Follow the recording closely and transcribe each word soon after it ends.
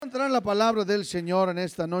entrar en la palabra del Señor en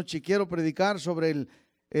esta noche y quiero predicar sobre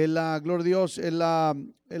gloria a Dios, el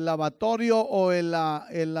lavatorio o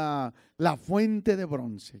la fuente de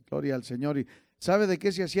bronce. Gloria al Señor. ¿Y sabe de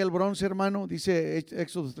qué se hacía el bronce, hermano? Dice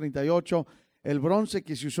Éxodo 38, el bronce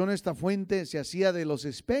que se usó en esta fuente se hacía de los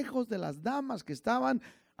espejos de las damas que estaban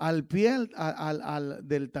al pie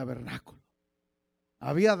del tabernáculo.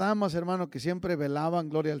 Había damas, hermano, que siempre velaban,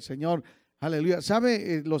 gloria al Señor. Aleluya.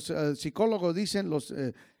 ¿Sabe? Los psicólogos dicen,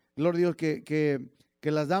 gloria a Dios,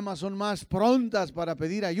 que las damas son más prontas para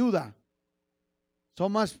pedir ayuda.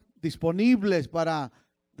 Son más disponibles para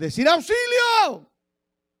decir auxilio.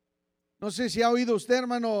 No sé si ha oído usted,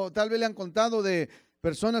 hermano, tal vez le han contado de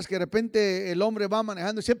personas que de repente el hombre va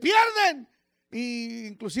manejando y se pierden. Y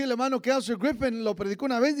inclusive el hermano Kelsey Griffin lo predicó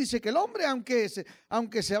una vez, dice que el hombre, aunque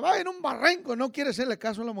se va en un barranco, no quiere hacerle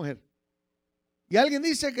caso a la mujer. Y alguien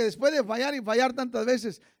dice que después de fallar y fallar tantas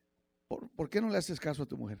veces, ¿por qué no le haces caso a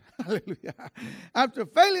tu mujer? Aleluya. After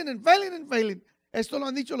failing and failing and failing. Esto lo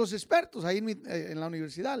han dicho los expertos ahí en la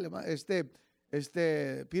universidad.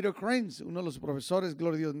 Peter Cranes, uno de los profesores,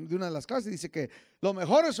 gloria a Dios, de una de las clases, dice que los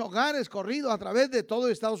mejores hogares corridos a través de todo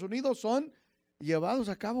Estados Unidos son llevados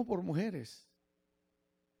a cabo por mujeres.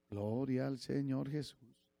 Gloria al Señor Jesús.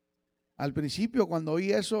 Al principio, cuando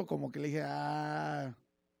oí eso, como que le dije,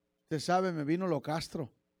 usted sabe, me vino lo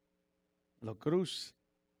Castro, lo Cruz.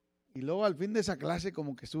 Y luego al fin de esa clase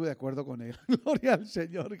como que estuve de acuerdo con él. Gloria al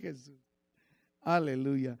Señor Jesús.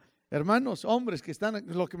 Aleluya. Hermanos, hombres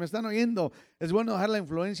los que me están oyendo, es bueno dejar la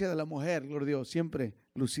influencia de la mujer, gloria a Dios, siempre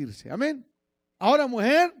lucirse. Amén. Ahora,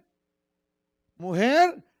 mujer,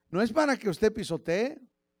 no es para que usted pisotee,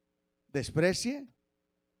 desprecie,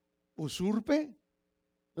 usurpe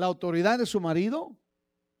la autoridad de su marido.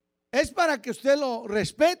 Es para que usted lo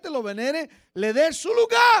respete, lo venere, le dé su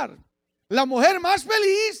lugar. La mujer más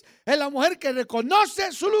feliz es la mujer que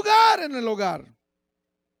reconoce su lugar en el hogar.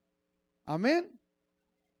 Amén.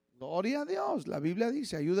 Gloria a Dios. La Biblia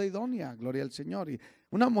dice, ayuda idónea, gloria al Señor. Y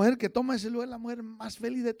una mujer que toma ese lugar es la mujer más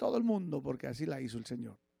feliz de todo el mundo, porque así la hizo el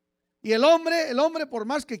Señor. Y el hombre por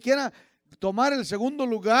más que quiera tomar el segundo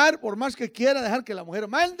lugar, por más que quiera dejar que la mujer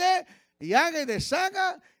mande y haga y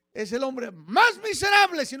deshaga, es el hombre más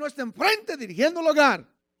miserable si no está enfrente dirigiendo el hogar.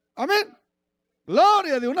 Amén.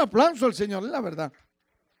 Gloria a Dios, un aplauso al Señor, es la verdad.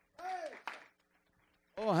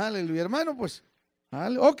 Oh, aleluya, hermano, pues,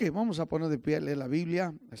 ok, vamos a poner de pie, leer la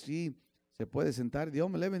Biblia, así se puede sentar. Dios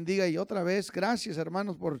me le bendiga y otra vez, gracias,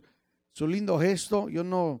 hermanos, por su lindo gesto. Yo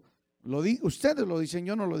no lo digo, ustedes lo dicen,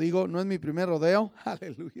 yo no lo digo, no es mi primer rodeo.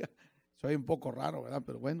 Aleluya, soy un poco raro, ¿verdad?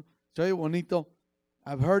 Pero bueno, soy bonito.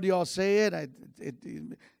 I've heard you all say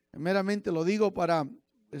it. Meramente lo digo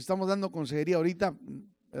estamos dando consejería ahorita,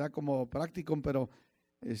 ¿verdad? Como práctico, pero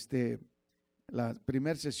la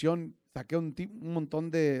primera sesión saqué un montón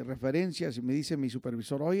de referencias y me dice mi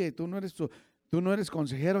supervisor, oye, tú no eres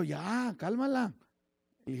consejero, ya, cálmala.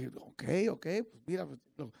 Y dije, ok, pues mira,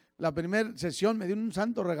 la primera sesión me dio un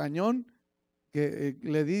santo regañón que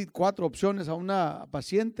le di 4 opciones a una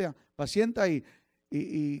paciente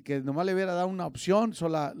y que nomás le hubiera dado una opción.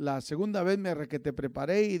 La segunda vez que te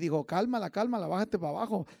preparé y dijo, cálmala, bájate para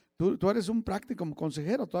abajo. Tú eres un práctico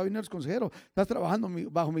consejero, todavía no eres consejero, estás trabajando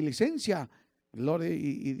bajo mi licencia.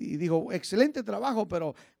 Y dijo, excelente trabajo,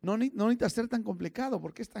 pero no necesitas ser tan complicado,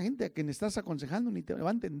 porque esta gente a quien estás aconsejando ni te va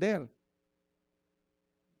a entender.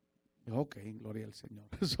 Ok, gloria al Señor.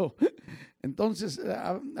 Entonces,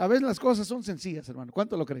 a veces las cosas son sencillas, hermano.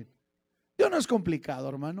 ¿Cuánto lo creen? Dios no es complicado,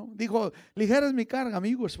 hermano. Dijo, ligera es mi carga,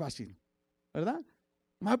 amigo, es fácil, ¿verdad?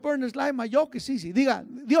 My burden is light, my yoke is easy. Diga,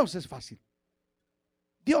 Dios es fácil.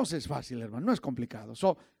 Dios es fácil, hermano, no es complicado.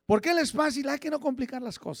 ¿Por qué Él es fácil? Hay que no complicar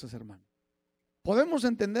las cosas, hermano. Podemos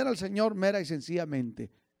entender al Señor mera y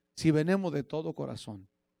sencillamente si venimos de todo corazón.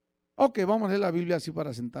 Ok, vamos a leer la Biblia así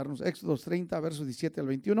para sentarnos. Éxodo 30, versos 17 al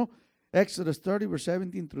 21. Éxodo 30, verse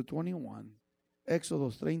 17 through 21. Éxodo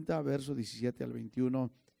 30, versos 17 al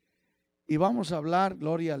 21. Y vamos a hablar,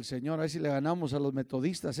 gloria al Señor, a ver si le ganamos a los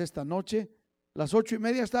metodistas esta noche. Las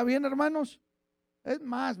 8:30, ¿está bien, hermanos? Es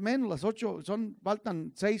más, menos, las 8,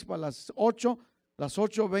 faltan 6 para las 8, las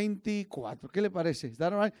 8:24. ¿Qué le parece? ¿Está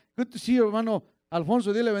right? Good to see you, hermano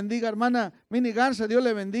Alfonso, Dios le bendiga. Hermana Mini Garza, Dios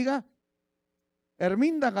le bendiga.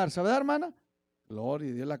 Herminda Garza, ¿verdad, hermana?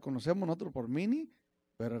 Gloria a Dios, la conocemos nosotros por Mini,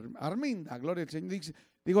 pero Arminda, gloria al Señor.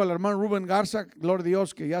 Digo al hermano Rubén Garza, gloria a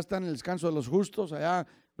Dios, que ya está en el descanso de los justos, allá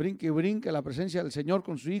brinque y brinque la presencia del Señor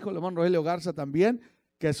con su hijo, el hermano Rogelio Garza también,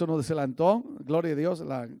 que eso nos adelantó, gloria a Dios,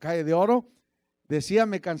 la calle de oro. Decía,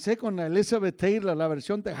 me cansé con Elizabeth Taylor, la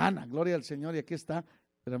versión tejana, gloria al Señor, y aquí está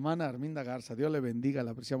la hermana Arminda Garza, Dios le bendiga,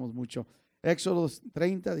 la apreciamos mucho. Éxodo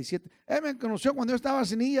 30, 17. Él me conoció cuando yo estaba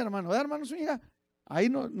sin ella, hermano. ¿Verdad, hermano Zúñiga? Ahí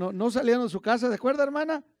no salían de su casa, ¿de acuerdo,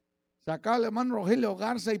 hermana? Sacaba el hermano Rogelio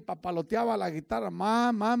Garza y papaloteaba la guitarra.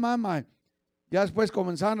 Ma. Ya después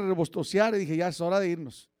comenzaban a rebostosear y dije, ya es hora de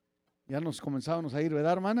irnos. Ya nos comenzábamos a ir,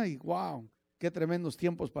 ¿verdad, hermana? Y wow, qué tremendos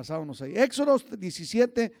tiempos pasábamos ahí. Éxodo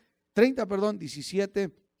 17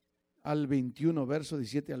 al 21, verso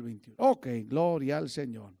 17 al 21. Ok, gloria al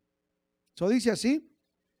Señor. Eso dice así.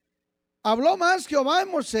 Habló más Jehová a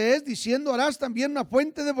Moisés diciendo, harás también una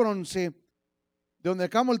fuente de bronce, de donde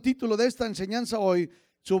sacamos el título de esta enseñanza hoy,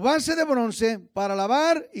 su base de bronce para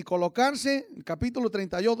lavar y colocarse. El capítulo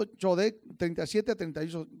 37 a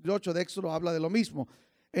 38 de Éxodo habla de lo mismo.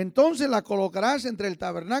 Entonces la colocarás entre el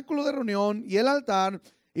tabernáculo de reunión y el altar,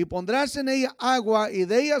 y pondrás en ella agua, y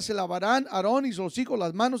de ella se lavarán Aarón y sus hijos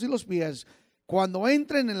las manos y los pies cuando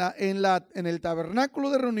entren en el tabernáculo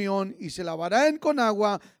de reunión, y se lavarán con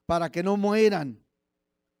agua para que no mueran.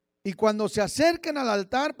 Y cuando se acerquen al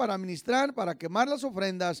altar para ministrar, para quemar las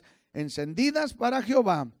ofrendas encendidas para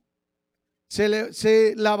Jehová,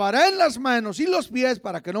 se lavarán las manos y los pies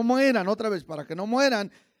para que no mueran. Otra vez, para que no mueran.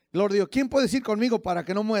 Gloria a Dios. ¿Quién puede decir conmigo para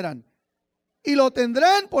que no mueran? Y lo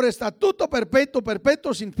tendrán por estatuto perpetuo,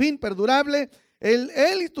 perpetuo, sin fin, perdurable,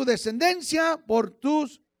 él y tu descendencia por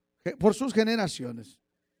sus generaciones.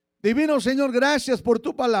 Divino Señor, gracias por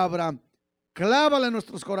tu palabra. Clávala en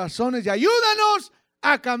nuestros corazones y ayúdanos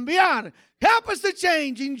a cambiar. Help us to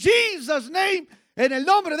change in Jesus' name. En el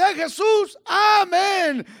nombre de Jesús.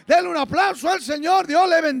 Amén. Denle un aplauso al Señor. Dios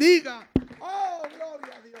le bendiga. Oh,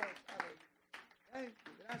 gloria a Dios. Gracias,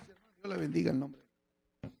 hermano. Dios le bendiga el nombre.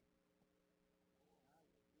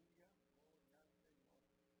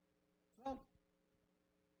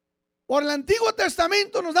 Por el Antiguo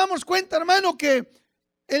Testamento nos damos cuenta, hermano, que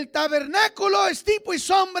el tabernáculo es tipo y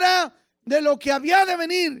sombra de lo que había de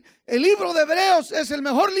venir. El libro de Hebreos es el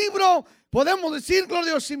mejor libro, podemos decir, gloria a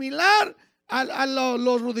Dios, similar a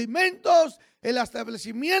los rudimentos, el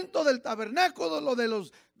establecimiento del tabernáculo,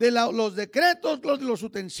 los decretos, los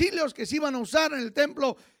utensilios que se iban a usar en el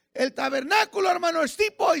templo. El tabernáculo, hermano, es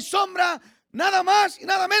tipo y sombra nada más y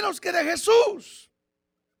nada menos que de Jesús.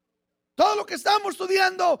 Todo lo que estamos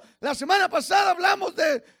estudiando la semana pasada hablamos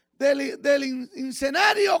del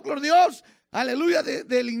incensario, gloria a Dios, aleluya,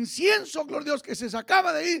 del incienso, gloria a Dios, que se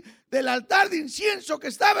sacaba de ahí, del altar de incienso que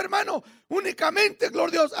estaba, hermano, únicamente,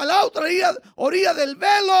 gloria a Dios, a la otra orilla del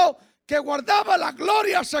velo que guardaba la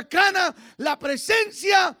gloria sacana, la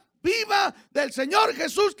presencia viva del Señor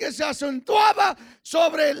Jesús que se acentuaba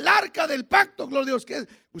sobre el arca del pacto, gloria a Dios, que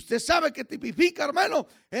usted sabe que tipifica, hermano,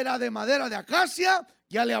 era de madera de acacia.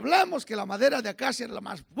 Ya le hablamos que la madera de acacia era la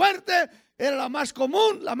más fuerte, era la más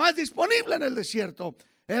común, la más disponible en el desierto.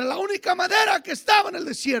 Era la única madera que estaba en el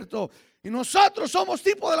desierto. Y nosotros somos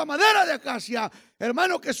tipo de la madera de acacia,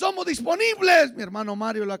 hermano, que somos disponibles. Mi hermano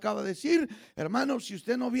Mario le acaba de decir, hermano, si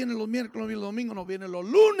usted no viene los miércoles, no viene los domingos, no viene los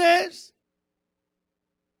lunes,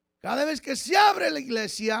 cada vez que se abre la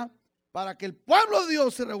iglesia para que el pueblo de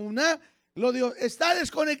Dios se reúna, Dios está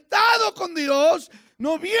desconectado con Dios.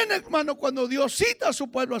 No viene, hermano, cuando Dios cita a su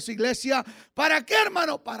pueblo, a su iglesia. ¿Para qué,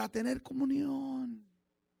 hermano? Para tener comunión.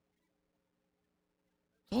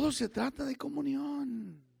 Todo se trata de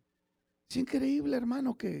comunión. Es increíble,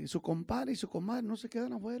 hermano, que su compadre y su comadre no se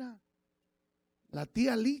quedan afuera. La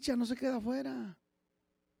tía Licha no se queda afuera.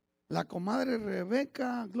 La comadre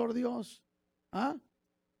Rebeca, gloria a Dios. ¿Ah?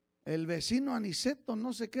 El vecino Aniceto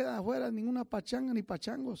no se queda afuera, ninguna pachanga ni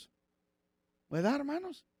pachangos. ¿Verdad,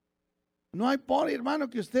 hermanos? No hay por, hermano,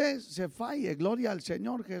 que usted se falle. Gloria al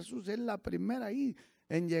Señor Jesús. Es la primera ahí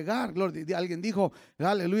en llegar. Gloria. Alguien dijo,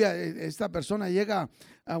 aleluya, esta persona llega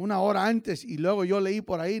a una hora antes. Y luego yo leí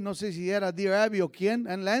por ahí, no sé si era Dear Abby o quién,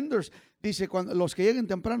 en Landers. Dice, cuando los que lleguen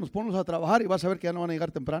temprano, ponlos a trabajar y vas a ver que ya no van a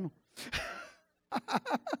llegar temprano.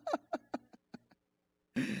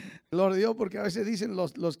 Gloria a Dios, porque a veces dicen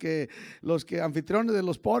los que anfitriones de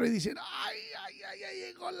los pobres dicen, ay,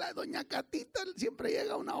 llegó la doña Catita, siempre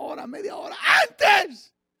llega una hora, media hora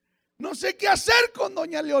antes. No sé qué hacer con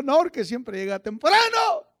doña Leonor, que siempre llega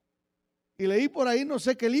temprano. Y leí por ahí no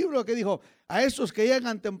sé qué libro que dijo, a esos que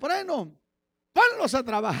llegan temprano, ponlos a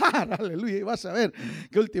trabajar, aleluya, y vas a ver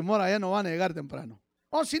que última hora ya no van a llegar temprano.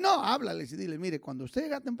 O si no, háblales y dile, mire, cuando usted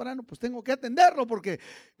llega temprano, pues tengo que atenderlo, porque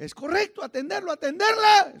es correcto atenderlo,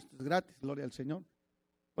 atenderla. Esto es gratis, gloria al Señor,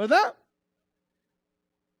 ¿verdad?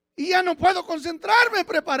 Y ya no puedo concentrarme en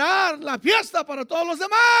preparar la fiesta para todos los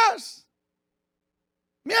demás.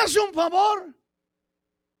 ¿Me hace un favor?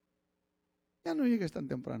 Ya no llegues tan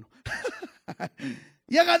temprano.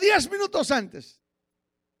 Llega 10 minutos antes.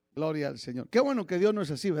 Gloria al Señor. Qué bueno que Dios no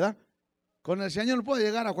es así, ¿verdad? Con el Señor puede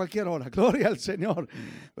llegar a cualquier hora, gloria al Señor.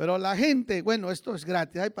 Pero la gente, bueno, esto es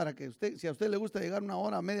gratis. Hay para que usted, si a usted le gusta llegar una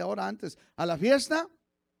hora, media hora antes a la fiesta,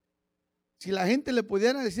 si la gente le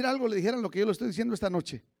pudiera decir algo, le dijeran lo que yo le estoy diciendo esta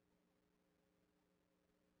noche.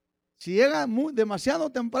 Si llega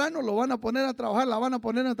demasiado temprano, lo van a poner a trabajar, la van a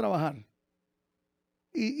poner a trabajar.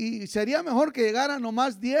 Y sería mejor que llegara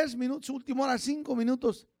nomás 10 minutos, última hora, 5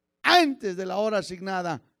 minutos antes de la hora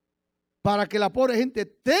asignada, para que la pobre gente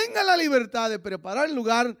tenga la libertad de preparar el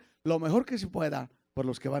lugar lo mejor que se pueda por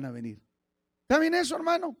los que van a venir. ¿Está bien eso,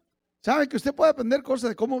 hermano? ¿Sabe que usted puede aprender cosas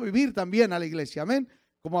de cómo vivir también a la iglesia? Amén.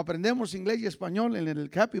 Como aprendemos inglés y español en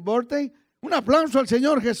el Happy Birthday. Un aplauso al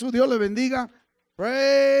Señor Jesús. Dios le bendiga.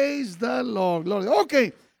 Praise the Lord. Gloria. Ok.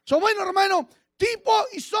 Bueno, hermano, tipo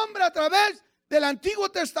y sombra a través del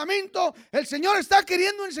Antiguo Testamento. El Señor está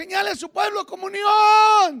queriendo enseñarle a su pueblo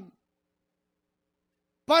comunión,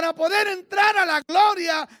 para poder entrar a la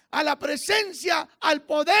gloria, a la presencia, al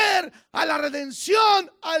poder, a la redención,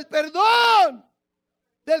 al perdón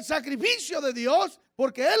del sacrificio de Dios,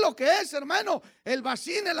 porque es lo que es, hermano, el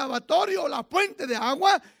vacín, el lavatorio, la fuente de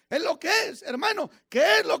agua, es lo que es, hermano,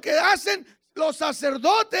 que es lo que hacen los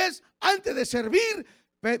sacerdotes antes de servir.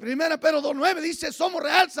 Primera Pedro 2:9 dice: somos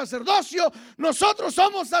real sacerdocio. Nosotros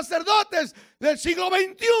somos sacerdotes del siglo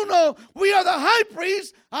XXI. We are the high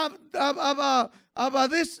priest of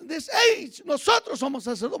this age. Nosotros somos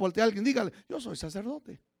sacerdotes. Voltea a alguien, dígale: yo soy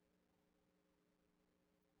sacerdote.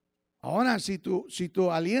 Ahora, si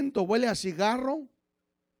tu aliento huele a cigarro,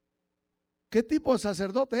 ¿qué tipo de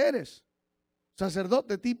sacerdote eres?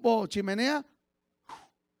 ¿Sacerdote tipo chimenea?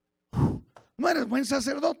 No eres buen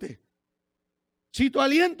sacerdote. Si tu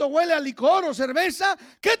aliento huele a licor o cerveza,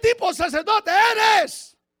 ¿qué tipo de sacerdote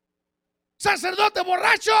eres? ¿Sacerdote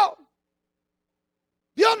borracho?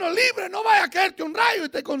 Dios nos libre, no vaya a caerte un rayo y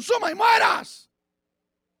te consuma y mueras.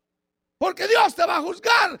 Porque Dios te va a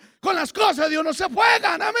juzgar. Con las cosas de Dios no se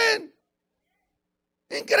juegan, amén.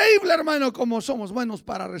 Increíble, hermano, como somos buenos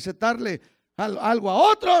para recetarle algo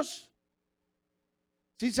a otros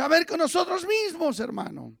sin saber que nosotros mismos,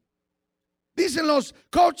 hermano. Dicen los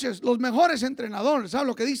coaches, los mejores entrenadores, ¿sabe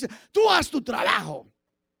lo que dice? Tú haz tu trabajo.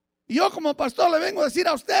 Y yo como pastor le vengo a decir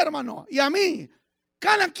a usted, hermano, y a mí: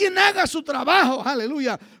 cada quien haga su trabajo,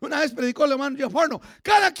 aleluya. Una vez predicó el hermano Jeff Horno: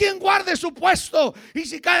 cada quien guarde su puesto, y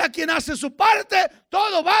si cada quien hace su parte,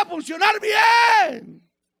 todo va a funcionar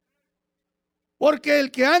bien. Porque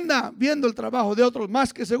el que anda viendo el trabajo de otros,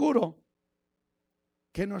 más que seguro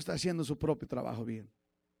que no está haciendo su propio trabajo bien.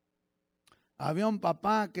 Había un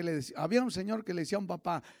señor que le decía a un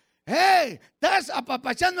papá: hey, estás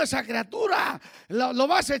apapachando a esa criatura, lo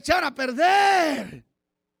vas a echar a perder.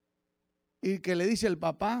 Y que le dice el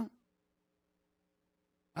papá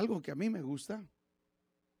algo que a mí me gusta: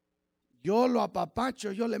 yo lo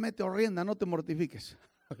apapacho, yo le meto rienda, no te mortifiques.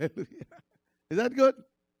 Is that good?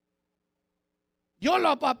 Yo lo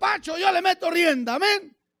apapacho, yo le meto rienda,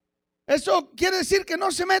 amén. Eso quiere decir que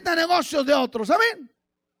no se meta en negocios de otros, amén.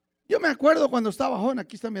 Yo me acuerdo cuando estaba joven,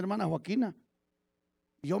 aquí está mi hermana Joaquina,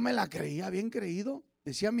 yo me la creía bien creído.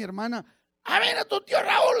 Decía mi hermana: a ver a tu tío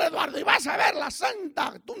Raúl, Eduardo, y vas a ver la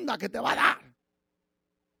santa tunda que te va a dar.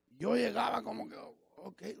 Yo llegaba como que: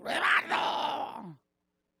 ok, Eduardo.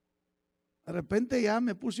 De repente ya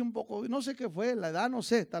me puse un poco, no sé qué fue, la edad, no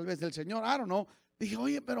sé, tal vez del Señor, I don't know. Dije: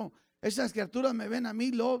 oye, pero esas criaturas me ven a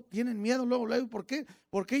mí, luego tienen miedo, luego, ¿por qué?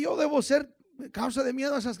 ¿Por qué yo debo ser causa de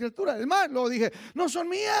miedo a esas criaturas? Es más, luego dije: no son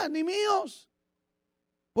mías ni míos.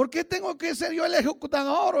 ¿Por qué tengo que ser yo el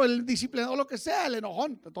ejecutador o el disciplinador, lo que sea, el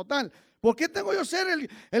enojón total? ¿Por qué tengo yo ser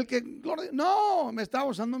el que? No, me estaba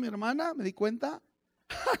usando mi hermana, me di cuenta.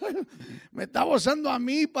 Me estaba usando a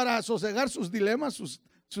mí para sosegar sus dilemas, sus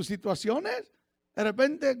situaciones. De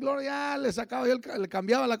repente, Gloria, le sacaba yo, le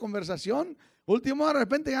cambiaba la conversación. Último, de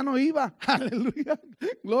repente ya no iba. Aleluya,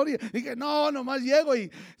 gloria. Dije: no, nomás llego y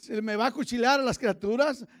se me va a cuchillar a las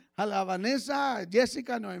criaturas, a la Vanessa, a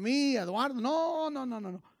Jessica, a Noemí, a Eduardo.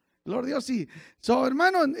 No. Gloria a Dios, sí.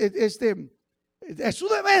 Hermano, es su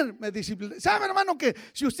deber me disciplinar. ¿Sabe, hermano, que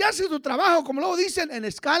si usted hace su trabajo, como luego dicen, en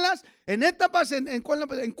escalas, en etapas, en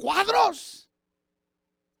cuadros,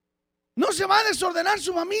 no se va a desordenar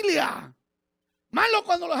su familia? Malo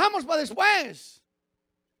cuando lo dejamos para después.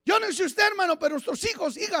 Yo no sé usted, hermano, pero nuestros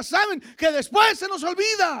hijos, hijas, saben que después se nos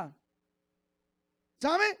olvida.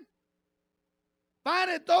 ¿Sabe?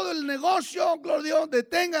 Pare todo el negocio, gloria a Dios,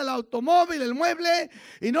 detenga el automóvil, el mueble.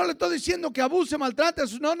 Y no le estoy diciendo que abuse, maltrate,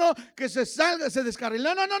 que se salga, se descarrile.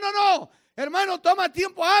 No. Hermano, toma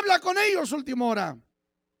tiempo, habla con ellos última hora.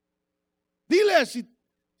 Dile: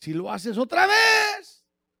 si lo haces otra vez,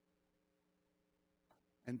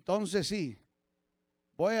 entonces sí,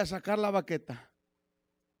 voy a sacar la baqueta.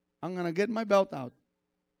 I'm gonna get my belt out.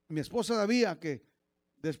 Mi esposa sabía que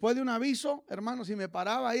después de un aviso, hermano, si me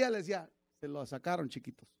paraba, ella le decía, se lo sacaron,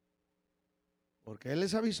 chiquitos. Porque él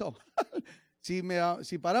les avisó.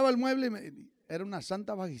 Si paraba el mueble, era una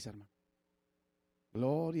santa bajiza, hermano.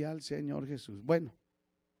 Gloria al Señor Jesús. Bueno,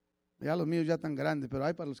 ya los míos ya están grandes, pero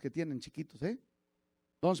hay para los que tienen chiquitos, ¿eh?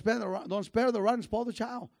 Don't spare the rod and spoil the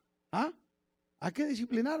child. ¿Ah? Hay que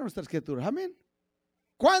disciplinar a nuestras criaturas. Amén.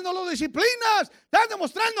 Cuando lo disciplinas, estás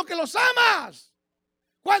demostrando que los amas.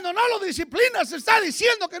 Cuando no los disciplinas, está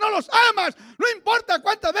diciendo que no los amas. No importa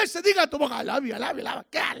cuántas veces diga tu boca, alabe,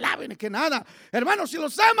 que alaben, que nada. Hermanos, si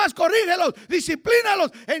los amas, corrígelos,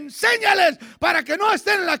 disciplínalos, enséñales para que no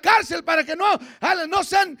estén en la cárcel, para que no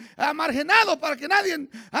sean marginados, para que nadie,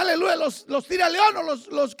 aleluya, los tire a león o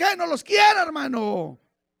los que no los quiera, hermano.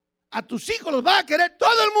 A tus hijos los va a querer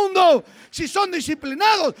todo el mundo. Si son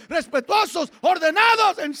disciplinados, respetuosos,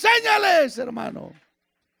 ordenados, enséñales, hermano.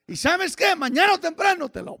 Y ¿sabes qué? Mañana o temprano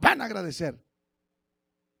te lo van a agradecer.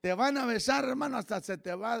 Te van a besar, hermano, hasta se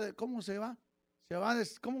te va ¿cómo se va?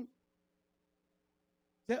 ¿Cómo?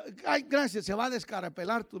 Ay, gracias, se va a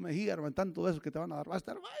descarapelar tu mejilla, hermano, tanto besos que te van a dar. Va a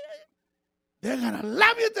estar, dejan al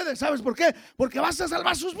labio, ¿sabes por qué? Porque vas a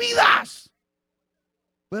salvar sus vidas.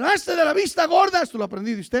 Pero hazte de la vista gorda, esto lo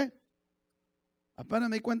aprendí de usted. Apenas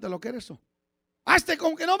me di cuenta de lo que era eso. Hazte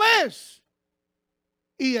como que no ves.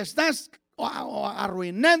 Y estás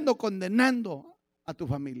arruinando, condenando a tu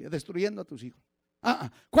familia, destruyendo a tus hijos.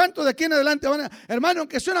 ¿Cuántos de aquí en adelante van a, hermano,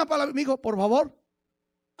 aunque sea una palabra, mi hijo, por favor,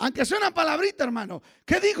 aunque sea una palabrita, hermano?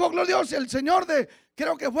 ¿Qué dijo, gloria a Dios, el Señor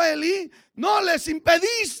creo que fue Elí? No les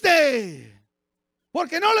impediste,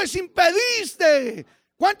 porque no les impediste.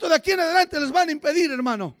 ¿Cuántos de aquí en adelante les van a impedir,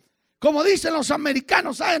 hermano? Como dicen los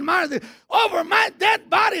americanos, ¿saben más? Over my dead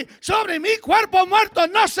body, sobre mi cuerpo muerto.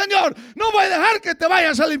 No, Señor, no voy a dejar que te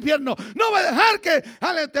vayas al infierno. No voy a dejar que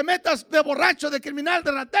te metas de borracho, de criminal,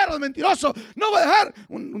 de ratero, de mentiroso. No voy a dejar.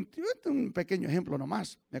 Un pequeño ejemplo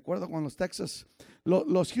nomás. Me acuerdo cuando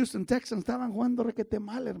los Houston Texans estaban jugando requete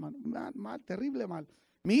mal, hermano. Mal, terrible mal.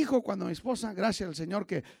 Mi hijo, cuando mi esposa, gracias al Señor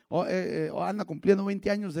que anda cumpliendo 20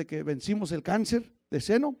 años de que vencimos el cáncer de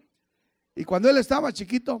seno. Y cuando él estaba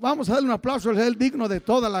chiquito, vamos a darle un aplauso, es él digno de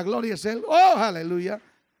toda la gloria, es él. Oh, aleluya.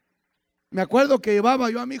 Me acuerdo que llevaba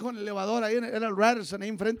yo a mi hijo en el elevador, ahí era el Radisson, ahí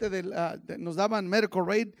enfrente nos daban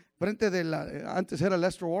Miércoles, frente antes era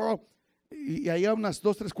Lester World, y ahí a unas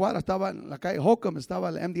 2-3 cuadras estaba en la calle Holcomb, estaba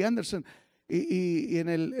el MD Anderson, y en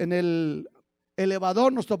el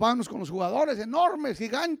elevador nos topábamos con los jugadores enormes,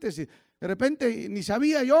 gigantes, y de repente ni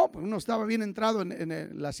sabía yo, pues uno estaba bien entrado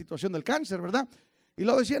en la situación del cáncer, ¿verdad? Y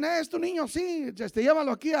lo decían, es tu niño, sí,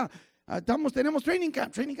 llévalo aquí tenemos training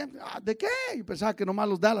camp. ¿De qué? Y pensaba que nomás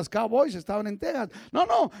los Dallas Cowboys estaban en Texas.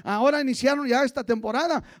 No, ahora iniciaron ya esta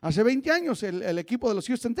temporada, hace 20 años, el equipo de los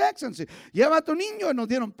Houston Texans. Lleva a tu niño, y nos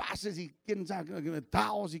dieron pases y quién sabe,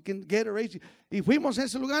 towels y Gatorade. Y fuimos a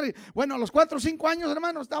ese lugar. Y, bueno, a los 4 o 5 años,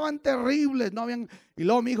 hermano, estaban terribles. Y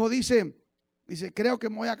luego mi hijo dice, creo que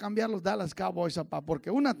me voy a cambiar los Dallas Cowboys, papá, porque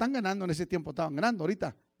están ganando, en ese tiempo estaban ganando,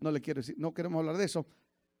 ahorita no le quiero decir, no queremos hablar de eso.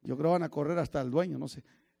 Yo creo que van a correr hasta el dueño, no sé.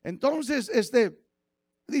 Entonces,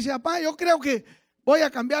 dice, papá, yo creo que voy a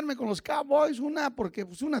cambiarme con los Cowboys. Porque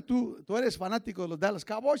pues tú eres fanático de los Dallas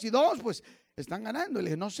Cowboys, y 2, pues están ganando. Y le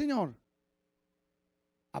dije, no, señor.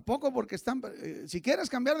 ¿A poco? Porque si quieres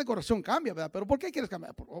cambiar de corazón, cambia, ¿verdad? Pero ¿por qué quieres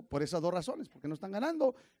cambiar? Por esas 2 razones, porque no están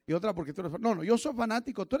ganando, y otra porque tú eres, no, yo soy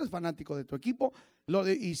fanático, tú eres fanático de tu equipo,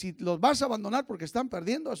 y si los vas a abandonar porque están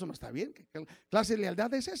perdiendo, eso no está bien. ¿Qué clase de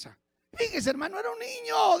lealtad es esa? Fíjese, hermano, era un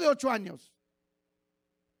niño de 8 años.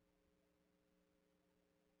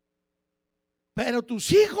 Pero tus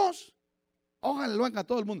hijos, ojalá lo haga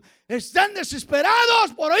todo el mundo, están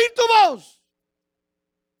desesperados por oír tu voz.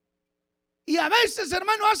 Y a veces,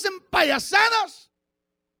 hermano, hacen payasadas.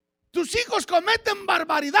 Tus hijos cometen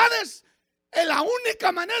barbaridades. Es la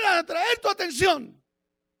única manera de atraer tu atención.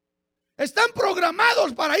 Están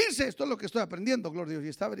programados para irse. Esto es lo que estoy aprendiendo, gloria a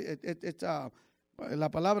Dios. Y la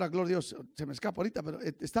palabra, gloria a Dios, se me escapa ahorita, pero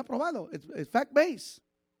está probado. Es fact-based.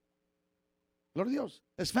 Gloria a Dios.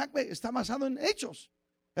 Es fact-based. Está basado en hechos.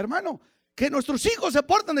 Hermano, que nuestros hijos se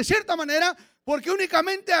portan de cierta manera, porque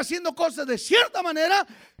únicamente haciendo cosas de cierta manera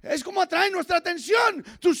es como atraen nuestra atención.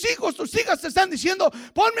 Tus hijos, tus hijas te están diciendo,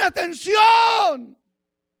 ponme atención.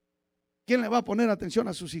 ¿Quién le va a poner atención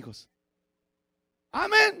a sus hijos?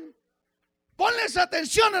 Amén. Ponles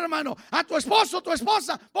atención, hermano, a tu esposo, tu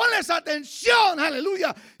esposa, ponles atención,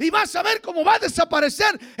 aleluya, y vas a ver cómo va a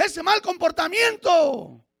desaparecer ese mal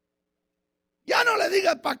comportamiento. Ya no le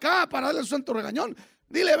digas para acá para darle un santo regañón.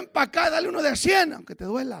 Dile, ven para acá, dale uno de 100, aunque te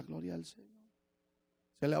duela, gloria al Señor.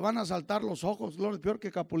 Se le van a saltar los ojos, gloria, peor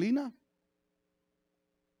que Capulina.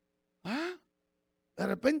 De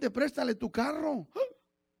repente préstale tu carro.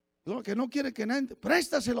 Lo que no quiere que nadie,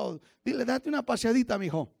 préstaselo. Dile, date una paseadita,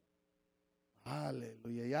 mijo.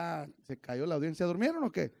 Aleluya, ya se cayó la audiencia. ¿Durmieron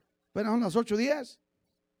o qué? Apenas son las 8:10.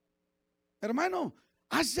 Hermano,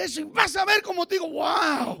 haz eso y vas a ver como te digo,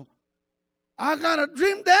 wow, I got a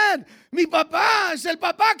dream dad. Mi papá es el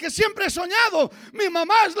papá que siempre he soñado. Mi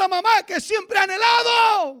mamá es la mamá que siempre he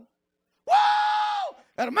anhelado. ¡Wow!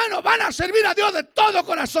 Hermano, van a servir a Dios de todo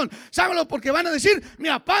corazón. ¿Sábenlo? Porque van a decir, mi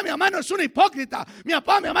papá, mi mamá no es un hipócrita. Mi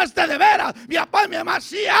papá, mi mamá está de veras. Mi papá y mi mamá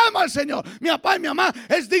sí ama al Señor. Mi papá y mi mamá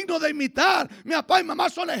es digno de imitar. Mi papá y mi mamá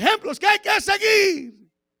son ejemplos que hay que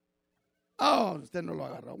seguir. Oh, usted no lo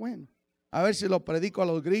agarró. Bueno, a ver si lo predico a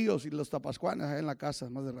los grillos y los tapascuanes en la casa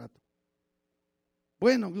más de rato.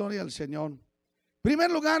 Bueno, gloria al Señor.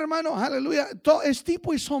 Primer lugar, hermano, aleluya, todo es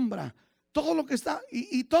tipo y sombra. Todo lo que está,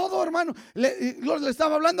 y todo, hermano, le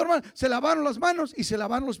estaba hablando, hermano, se lavaron las manos y se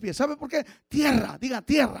lavaron los pies. ¿Sabe por qué? Tierra, diga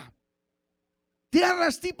tierra. Tierra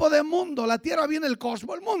es tipo de mundo. La tierra viene el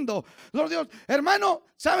cosmos, el mundo. Lord Dios, hermano,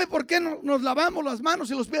 ¿sabe por qué nos lavamos las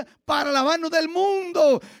manos y los pies? Para lavarnos del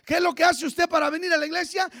mundo. ¿Qué es lo que hace usted para venir a la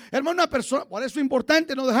iglesia? Hermano, una persona, por eso es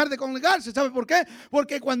importante no dejar de congregarse. ¿Sabe por qué?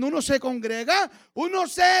 Porque cuando uno se congrega, uno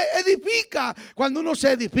se edifica. Cuando uno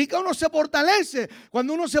se edifica, uno se fortalece.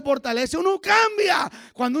 Cuando uno se fortalece, uno cambia.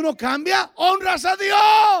 Cuando uno cambia, honras a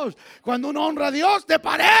Dios. Cuando uno honra a Dios, te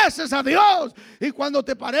pareces a Dios. Y cuando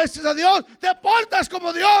te pareces a Dios, te portas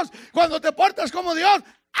como Dios. Cuando te portas como Dios,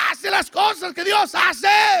 hace las cosas que Dios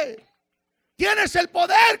hace. Tienes el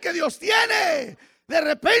poder que Dios tiene. De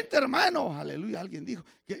repente, hermano, aleluya, alguien dijo,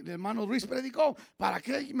 que el hermano Ruiz predicó, ¿para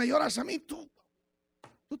qué me lloras a mí? Tú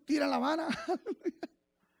tira la vara.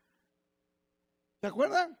 ¿Te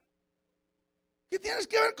acuerdas? ¿Qué tienes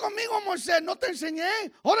que ver conmigo, Moisés? No te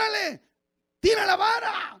enseñé. Órale, tira la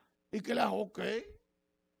vara. Y que le hago, ok.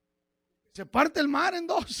 Se parte el mar en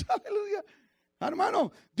dos. Aleluya.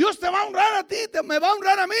 Hermano, Dios te va a honrar a ti, me va a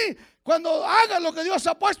honrar a mí cuando hagas lo que Dios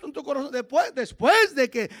ha puesto en tu corazón. Después de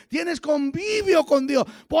que tienes convivio con Dios.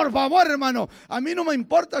 Por favor, hermano, a mí no me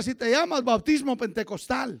importa si te llamas bautismo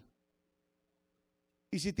pentecostal.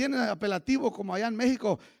 Y si tienes apelativo como allá en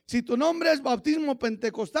México, si tu nombre es bautismo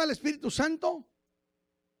pentecostal, Espíritu Santo,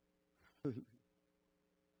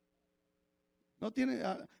 no tiene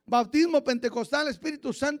bautismo pentecostal,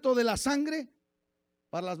 Espíritu Santo de la sangre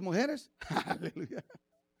para las mujeres. Aleluya.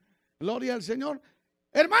 Gloria al Señor.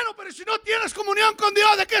 Hermano, pero si no tienes comunión con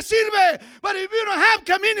Dios, ¿de qué sirve? But if you don't have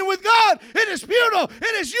communion with God, it is futile,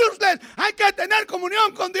 it is useless. Hay que tener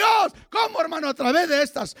comunión con Dios. ¿Cómo, hermano? A través de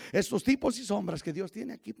estos tipos y sombras que Dios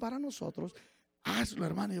tiene aquí para nosotros. Hazlo,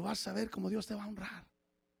 hermano, y vas a ver cómo Dios te va a honrar.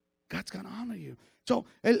 God's gonna honor you. So,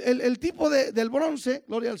 el tipo del bronce,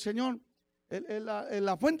 gloria al Señor,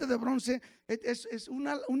 la fuente de bronce es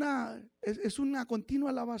una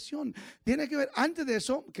continua lavación. Tiene que ver, antes de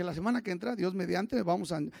eso, que la semana que entra, Dios mediante,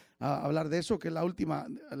 vamos a hablar de eso, que es la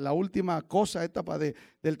última etapa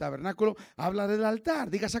del tabernáculo. Habla del altar,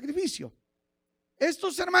 diga sacrificio.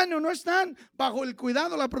 Estos hermanos no están bajo el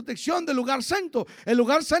cuidado, la protección del lugar santo. El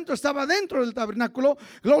lugar santo estaba dentro del tabernáculo.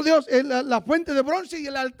 Gloria a Dios, la fuente de bronce y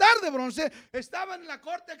el altar de bronce estaban en la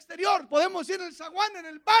corte exterior. Podemos ir en el zaguán, en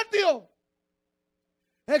el patio,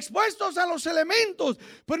 expuestos a los elementos,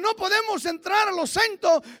 pero no podemos entrar a lo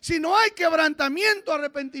santo si no hay quebrantamiento,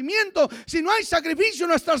 arrepentimiento, si no hay sacrificio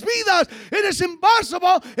en nuestras vidas. It is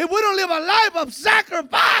impossible if we don't live a life of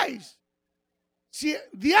sacrifice. Si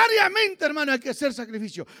diariamente, hermano, hay que hacer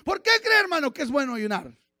sacrificio. ¿Por qué cree, hermano, que es bueno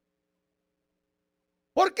ayunar?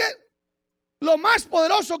 Porque lo más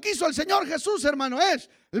poderoso que hizo el Señor Jesús, hermano, es,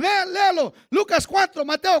 léalo, Lucas 4,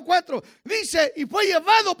 Mateo 4, dice, y fue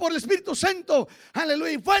llevado por el Espíritu Santo,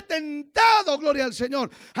 aleluya, y fue tentado, gloria al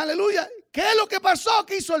Señor, aleluya. ¿Qué es lo que pasó?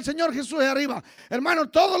 ¿Qué hizo el Señor Jesús de arriba? Hermano,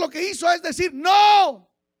 todo lo que hizo es decir,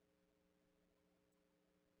 no.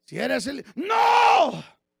 Si eres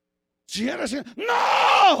no. Si eres,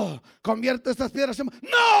 no, convierte estas piedras en,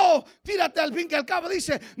 no, tírate al fin que al cabo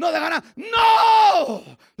dice, no dejará,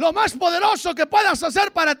 no, lo más poderoso que puedas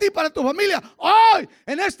hacer para ti, para tu familia, hoy,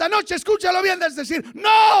 en esta noche, escúchalo bien, es decir,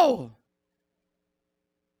 no.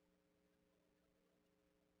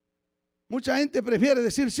 Mucha gente prefiere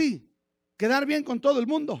decir sí, quedar bien con todo el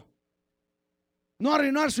mundo, no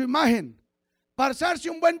arruinar su imagen, pasarse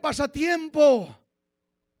un buen pasatiempo.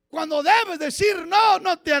 Cuando debes decir no,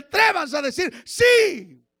 no te atrevas a decir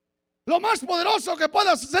sí. Lo más poderoso que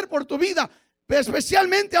puedas hacer por tu vida,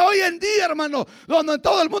 especialmente hoy en día, hermano, donde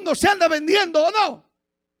todo el mundo se anda vendiendo, ¿o no?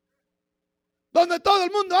 donde todo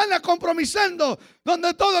el mundo anda compromisando,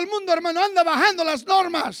 donde todo el mundo, hermano, anda bajando las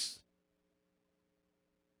normas,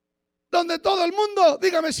 donde todo el mundo,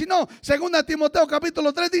 dígame si no, 2 Timoteo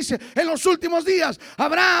capítulo 3 dice: en los últimos días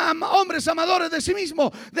habrá hombres amadores de sí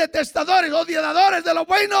mismos, detestadores, odiadores de lo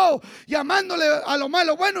bueno, llamándole a lo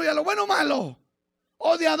malo bueno y a lo bueno malo,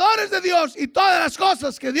 odiadores de Dios y todas las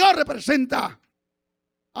cosas que Dios representa.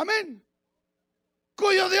 Amén.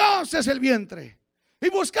 Cuyo Dios es el vientre, y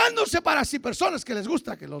buscándose para sí personas que les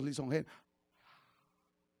gusta que los lisonjeen.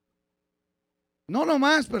 No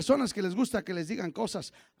nomás personas que les gusta que les digan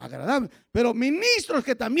cosas agradables, pero ministros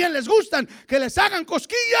que también les gustan que les hagan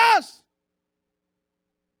cosquillas.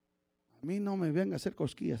 A mí no me venga a hacer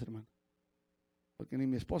cosquillas, hermano, porque ni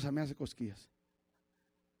mi esposa me hace cosquillas.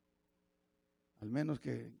 Al menos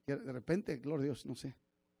que de repente, gloria a Dios, no sé,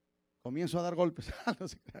 comienzo a dar golpes, no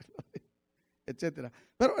sé, etcétera.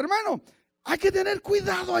 Pero hermano, hay que tener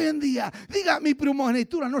cuidado hoy en día. Diga: mi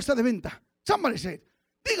primogenitura no está de venta. Somebody say it.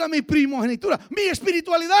 Diga: mi primogenitura, mi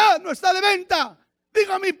espiritualidad no está de venta.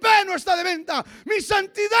 Diga: mi fe no está de venta. Mi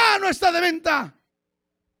santidad no está de venta.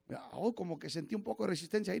 Oh, como que sentí un poco de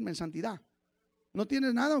resistencia a irme en santidad. ¿No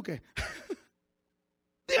tienes nada o qué?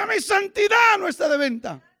 Diga: mi santidad no está de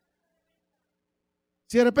venta.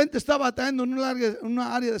 Si de repente está batallando en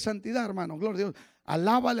una área de santidad, hermano, gloria a Dios,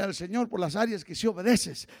 alábale al Señor por las áreas que sí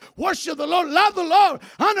obedeces. Worship the Lord, love the Lord,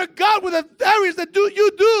 honor God with the areas that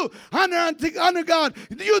you do honor God,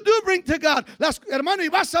 you do bring to God. Hermano, y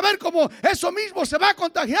vas a ver cómo eso mismo se va a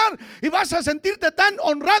contagiar y vas a sentirte tan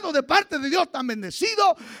honrado de parte de Dios, tan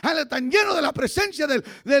bendecido, tan lleno de la presencia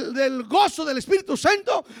del gozo del Espíritu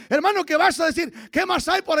Santo, hermano, que vas a decir: ¿qué más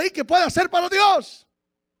hay por ahí que pueda hacer para Dios?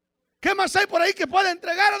 ¿Qué más hay por ahí que pueda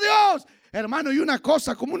entregar a Dios? Hermano, y una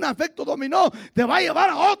cosa como un efecto dominó te va a llevar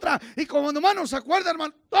a otra. Y como hermano se acuerda,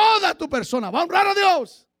 hermano, toda tu persona va a honrar a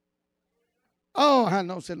Dios. Oh,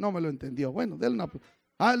 no me lo entendió. Bueno, denle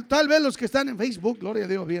una, tal vez los que están en Facebook, gloria a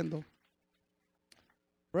Dios, viendo.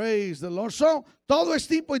 Praise the Lord. So, todo es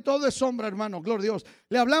tipo y todo es sombra, hermano, gloria a Dios.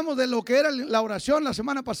 Le hablamos de lo que era la oración la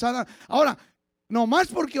semana pasada. Ahora, no más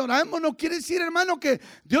porque oramos no quiere decir, hermano, que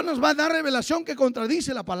Dios nos va a dar revelación que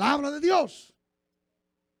contradice la palabra de Dios.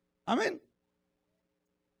 Amén.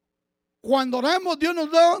 Cuando oramos, Dios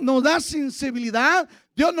nos da sensibilidad,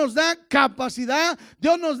 Dios nos da capacidad,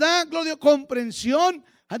 Dios nos da, gloria, comprensión,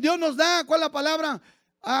 Dios nos da, ¿cuál es la palabra?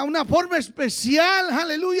 Una forma especial,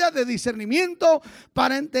 aleluya, de discernimiento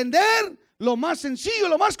para entender lo más sencillo,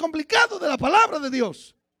 lo más complicado de la palabra de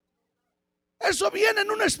Dios. Eso viene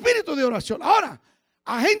en un espíritu de oración. Ahora,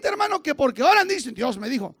 a gente, hermano, que porque oran dicen: Dios me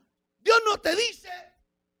dijo. Dios no te dice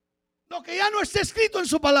lo que ya no está escrito en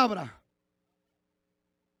su palabra.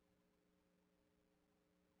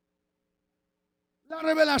 La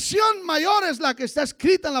revelación mayor es la que está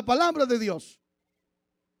escrita en la palabra de Dios.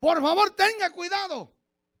 Por favor, tenga cuidado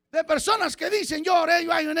de personas que dicen: yo oré,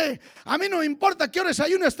 yo ayuné. A mí no me importa que ores,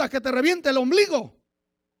 ayunes hasta que te reviente el ombligo.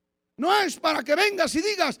 No es para que vengas y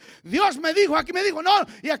digas: Dios me dijo, aquí me dijo. No,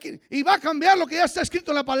 y va a cambiar lo que ya está escrito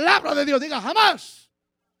en la palabra de Dios. Diga: jamás.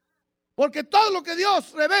 Porque todo lo que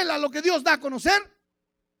Dios revela, lo que Dios da a conocer,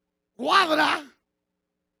 cuadra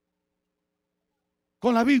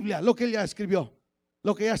con la Biblia, lo que Él ya escribió,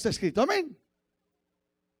 lo que ya está escrito. Amén.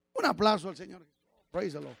 Un aplauso al Señor.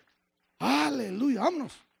 Praise the Lord. Aleluya.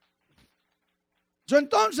 Vámonos.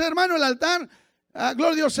 Entonces, hermano, el altar,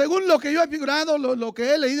 gloria a Dios, según lo que yo he figurado, lo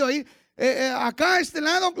que he leído ahí, acá a este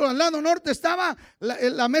lado, al lado norte, estaba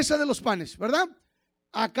la mesa de los panes, ¿verdad?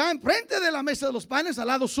 Acá enfrente de la mesa de los panes, al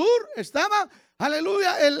lado sur, estaba,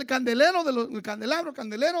 aleluya, el candelero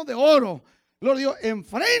candelero de oro. Gloria a Dios,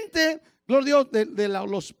 enfrente, gloria a Dios, de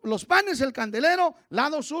los panes, el candelero,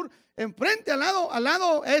 lado sur, enfrente, al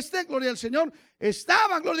lado este, gloria al Señor,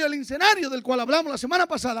 estaba, gloria al incensario del cual hablamos la semana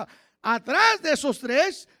pasada. Atrás de esos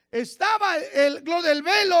tres estaba el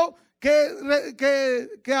velo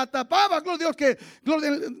que atapaba, gloria a Dios,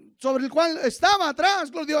 sobre el cual estaba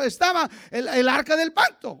atrás, gloria a Dios, estaba el arca del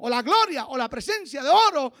pacto, o la gloria, o la presencia de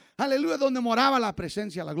oro, aleluya, donde moraba la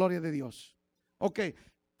presencia, la gloria de Dios. Ok,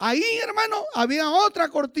 ahí, hermano, había otra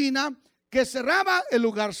cortina que cerraba el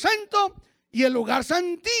lugar santo y el lugar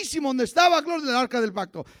santísimo, donde estaba, gloria, del arca del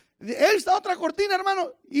pacto. Esta otra cortina,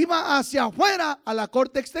 hermano, iba hacia afuera a la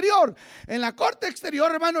corte exterior. En la corte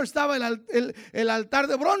exterior, hermano, estaba el altar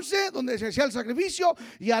de bronce donde se hacía el sacrificio,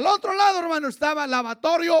 y al otro lado, hermano, estaba el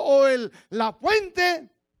lavatorio o la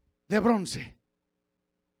fuente de bronce.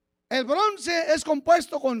 El bronce es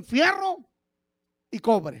compuesto con fierro y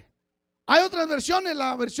cobre. Hay otras versiones,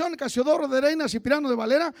 la versión Casiodoro de Reina Cipriano de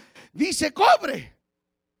Valera dice cobre,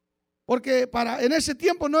 Porque en ese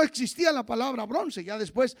tiempo no existía la palabra bronce. Ya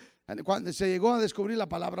después, cuando se llegó a descubrir la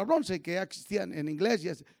palabra bronce, que ya existía en inglés,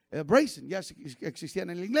 ya brazen, ya existía en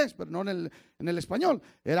el inglés, pero no en el español.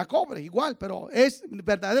 Era cobre, igual, pero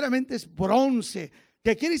verdaderamente es bronce,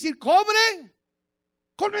 que quiere decir cobre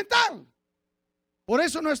con metal. Por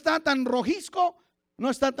eso no está tan rojizco, no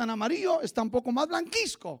está tan amarillo, está un poco más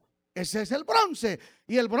blanquizco. Ese es el bronce.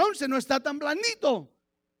 Y el bronce no está tan blandito,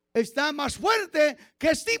 está más fuerte, que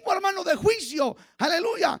es tipo, hermano, de juicio.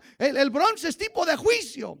 Aleluya. El bronce es tipo de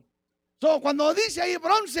juicio. Cuando dice ahí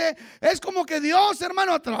bronce, es como que Dios,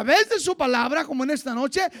 hermano, a través de su palabra, como en esta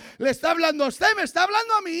noche, le está hablando a usted, me está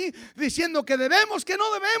hablando a mí, diciendo que debemos, que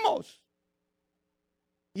no debemos.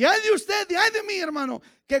 Y hay de usted y hay de mí, hermano,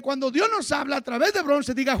 que cuando Dios nos habla a través de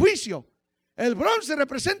bronce, diga juicio. El bronce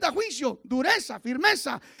representa juicio, dureza,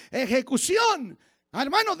 firmeza, ejecución.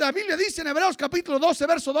 Hermano, la Biblia dice en Hebreos capítulo 12,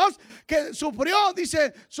 verso 2, que sufrió,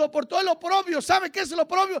 dice, soportó el oprobio. ¿Sabe qué es el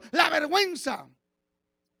oprobio? La vergüenza.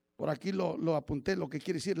 Por aquí lo apunté, lo que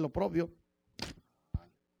quiere decir el oprobio.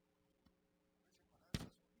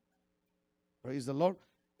 Praise the Lord.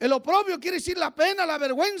 El oprobio quiere decir la pena, la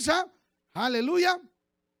vergüenza. Aleluya.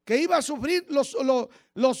 Que iba a sufrir, lo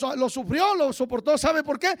sufrió, lo soportó. ¿Sabe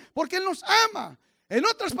por qué? Porque Él nos ama. En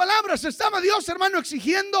otras palabras, estaba Dios, hermano,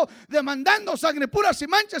 exigiendo, demandando sangre pura, sin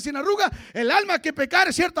mancha, sin arruga. El alma que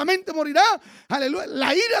pecare ciertamente morirá. Aleluya.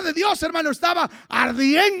 La ira de Dios, hermano, estaba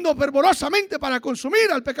ardiendo fervorosamente para consumir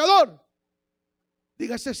al pecador.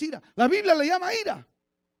 Diga, esa es ira. La Biblia le llama ira.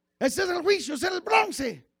 Ese es el juicio, ese es el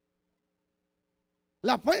bronce.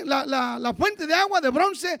 La fuente de agua de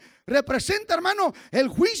bronce representa, hermano, el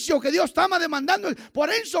juicio que Dios estaba demandando. Por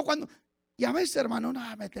eso y a veces, hermano,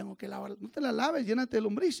 no, me tengo que lavar. No te la laves, llénate de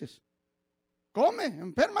lombrices. Come,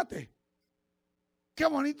 enférmate. Qué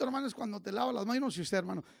bonito, hermano, es cuando te lavas las manos. Y usted,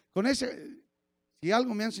 hermano, si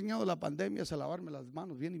algo me ha enseñado la pandemia es a lavarme las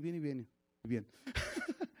manos bien y bien y bien. Bien.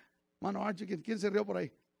 Mano Archie, ¿quién se rió por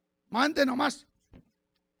ahí? Mante nomás.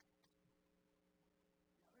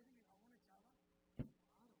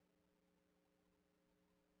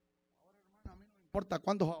 No importa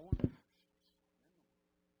cuánto jabón.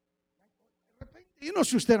 Yo no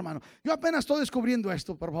sé usted, hermano. Yo apenas estoy descubriendo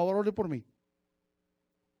esto. Por favor, ore por mí.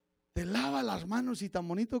 Te lava las manos y tan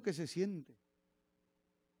bonito que se siente.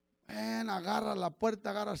 Ven, agarra la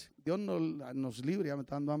puerta, agarras. Dios nos libre, ya me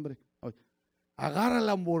está dando hambre. Agarra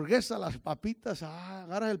la hamburguesa, las papitas,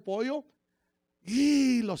 agarra el pollo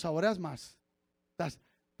y lo saboreas más.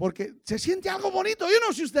 Porque se siente algo bonito. Yo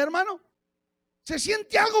no sé usted, hermano. Se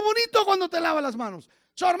siente algo bonito cuando te lava las manos.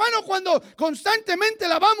 Hermano, cuando constantemente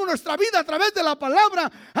lavamos nuestra vida a través de la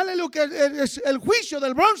palabra, aleluya, el juicio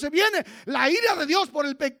del bronce viene, la ira de Dios por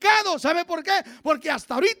el pecado. ¿Sabe por qué? Porque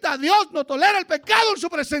hasta ahorita Dios no tolera el pecado en su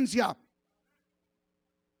presencia.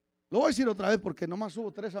 Lo voy a decir otra vez porque nomás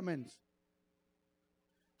hubo 3 aménes.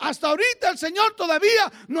 Hasta ahorita el Señor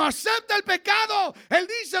todavía no acepta el pecado. Él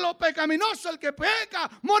dice, lo pecaminoso, el que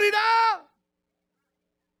peca, morirá.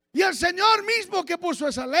 Y el Señor mismo que puso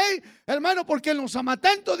esa ley, hermano, porque Él nos ama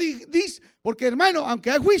tanto, dice, porque hermano,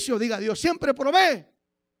 aunque hay juicio, diga, Dios siempre provee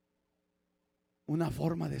una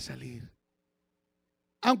forma de salir.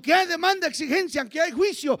 Aunque hay demanda, exigencia, aunque hay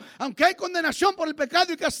juicio, aunque hay condenación por el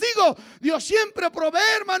pecado y castigo, Dios siempre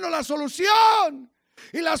provee, hermano, la solución.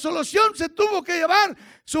 Y la solución se tuvo que llevar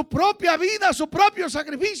su propia vida, su propio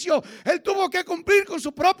sacrificio. Él tuvo que cumplir con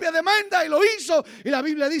su propia demanda y lo hizo. Y la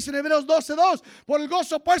Biblia dice en Hebreos 12:2, por el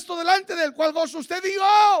gozo puesto delante del cual gozo usted y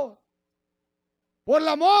yo. Por el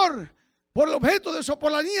amor, por el objeto de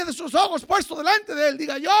por la niña de sus ojos puesto delante de él.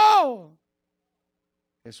 Diga yo,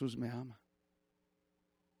 Jesús me ama.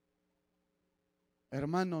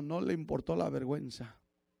 Hermano, no le importó la vergüenza,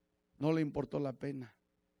 no le importó la pena,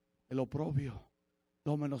 el oprobio.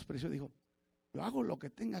 Lo menospreció, dijo, yo hago lo que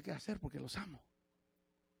tenga que hacer porque los amo.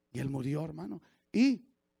 Y él murió, hermano, y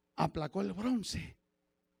aplacó el bronce,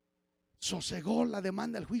 sosegó la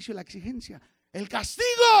demanda, el juicio y la exigencia, el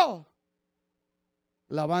castigo,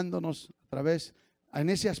 lavándonos a través, en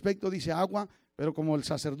ese aspecto dice agua, pero como el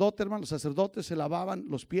sacerdote, hermano, los sacerdotes se lavaban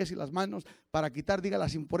los pies y las manos para quitar, diga,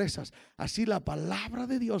 las impurezas. Así la palabra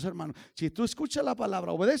de Dios, hermano, si tú escuchas la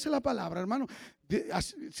palabra, obedece la palabra, hermano,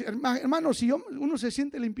 hermano, si uno se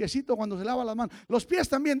siente limpiecito cuando se lava las manos, los pies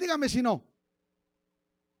también, dígame si no.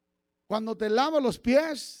 Cuando te lavas los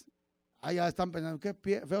pies, ya están pensando, qué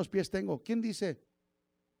feos pies tengo. ¿Quién dice?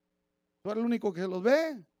 Tú eres el único que los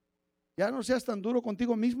ve. Ya no seas tan duro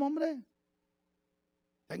contigo mismo, hombre.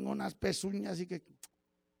 Tengo unas pezuñas y que,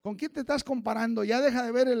 ¿con quién te estás comparando? Ya deja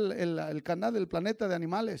de ver el canal del Planeta de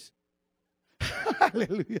Animales.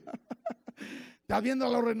 Aleluya. ¿Estás viendo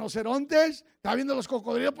los rinocerontes? ¿Estás viendo los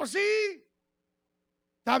cocodrilos? Pues sí.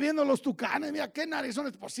 ¿Estás viendo los tucanes? Mira, qué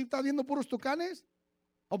narizones. Pues sí, ¿estás viendo puros tucanes?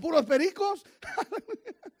 ¿O puros pericos?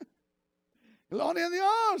 Gloria a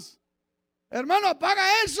Dios. Hermano, apaga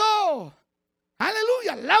eso.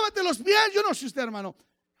 Aleluya, lávate los pies. Yo no sé usted, hermano.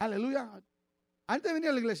 Aleluya. Antes de venir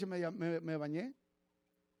a la iglesia me bañé.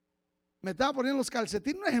 Me estaba poniendo los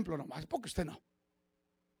calcetines. Un ejemplo nomás, porque usted no.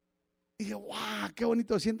 Y dije, wow, qué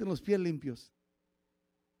bonito se sienten los pies limpios.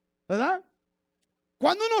 ¿Verdad?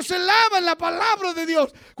 Cuando uno se lava en la palabra de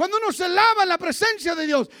Dios, cuando uno se lava en la presencia de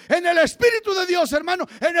Dios, en el Espíritu de Dios, hermano,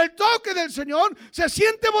 en el toque del Señor, se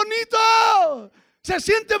siente bonito, se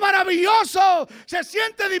siente maravilloso, se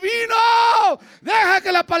siente divino. Deja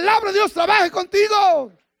que la palabra de Dios trabaje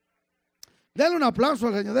contigo. Denle un aplauso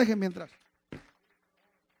al Señor, dejen mientras.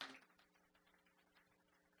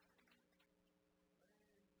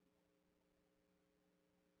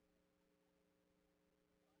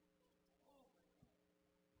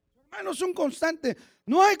 Hermanos, un constante.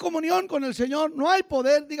 No hay comunión con el Señor, no hay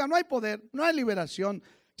poder, diga, no hay poder, no hay liberación,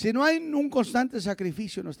 si no hay un constante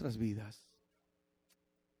sacrificio en nuestras vidas.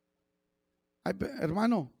 Ay,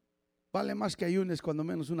 hermano, vale más que ayunes cuando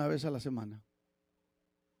menos una vez a la semana.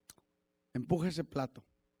 Empuje ese plato.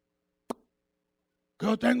 Que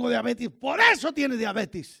yo tengo diabetes, por eso tiene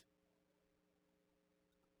diabetes.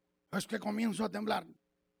 Es que comienzo a temblar.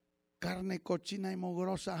 Carne cochina y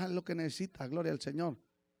mugrosa es lo que necesita, gloria al Señor.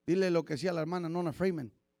 Dile lo que decía la hermana Nona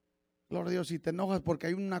Freeman. Gloria a Dios, si te enojas porque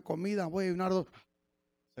hay una comida, güey, un ardo,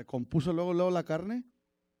 se compuso luego la carne.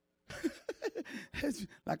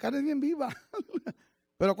 La carne es bien viva.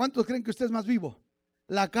 Pero ¿cuántos creen que usted es más vivo?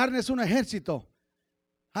 La carne es un ejército.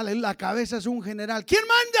 Aleluya, la cabeza es un general. ¿Quién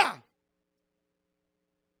manda?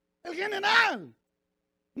 El general.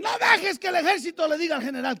 No dejes que el ejército le diga al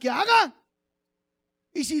general que haga.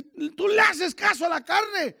 Y si tú le haces caso a la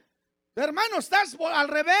carne, hermano, estás al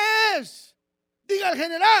revés. Diga al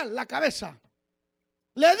general, la cabeza.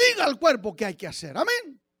 Le diga al cuerpo qué hay que hacer.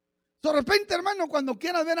 Amén. De repente, hermano, cuando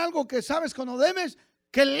quieras ver algo que sabes que no debes,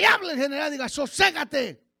 que le hable al general y diga,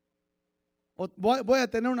 soségate. Voy a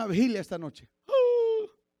tener una vigilia esta noche.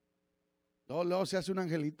 Luego se hace un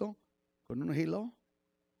angelito con un hilo.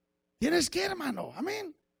 Tienes que, hermano.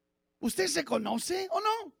 Amén. ¿Usted se conoce o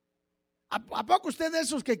no? ¿A poco usted de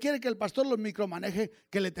esos que quiere que el pastor los micromaneje,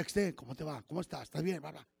 que le texte, ¿cómo te va? ¿Cómo estás? ¿Estás bien?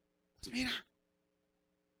 Pues mira,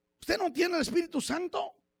 ¿usted no tiene el Espíritu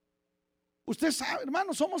Santo? Usted sabe,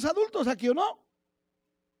 hermano, somos adultos aquí, ¿o no?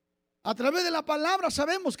 A través de la palabra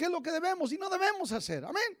sabemos qué es lo que debemos y no debemos hacer.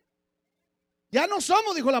 Amén. Ya no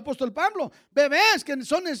somos, dijo el apóstol Pablo, bebés que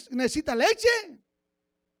necesitan leche.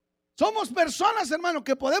 Somos personas, hermano,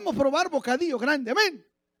 que podemos probar bocadillo grande. Amén.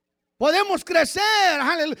 Podemos crecer,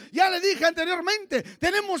 ya le dije anteriormente,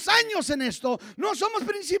 tenemos años en esto, no somos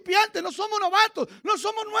principiantes, no somos novatos, no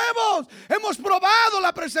somos nuevos, hemos probado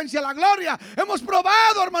la presencia, la gloria, hemos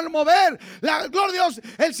probado, hermano, mover, la gloria de Dios,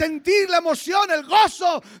 el sentir, la emoción, el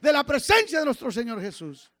gozo de la presencia de nuestro Señor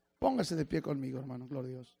Jesús. Póngase de pie conmigo, hermano, gloria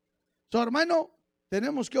a Dios. Hermano,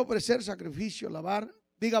 tenemos que ofrecer sacrificio, lavar,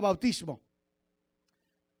 diga bautismo.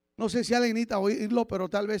 No sé si alguien necesita oírlo, pero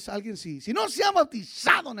tal vez alguien sí. Si no se ha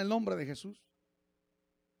bautizado en el nombre de Jesús,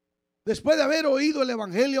 después de haber oído el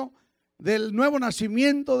evangelio del nuevo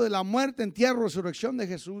nacimiento, de la muerte, entierro, resurrección de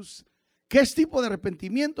Jesús, ¿qué es tipo de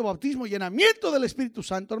arrepentimiento, bautismo, llenamiento del Espíritu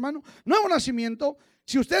Santo, hermano? Nuevo nacimiento.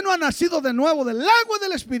 Si usted no ha nacido de nuevo del agua y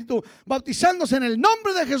del Espíritu, bautizándose en el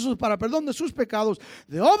nombre de Jesús para perdón de sus pecados,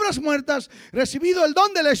 de obras muertas, recibido el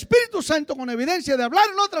don del Espíritu Santo con evidencia de hablar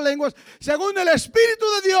en otras lenguas, según el Espíritu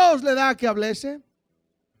de Dios le da que hablese,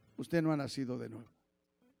 usted no ha nacido de nuevo.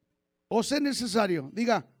 O sea, es necesario,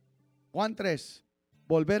 diga Juan 3,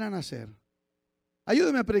 volver a nacer.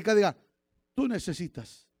 Ayúdeme a predicar, diga, tú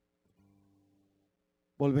necesitas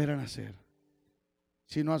volver a nacer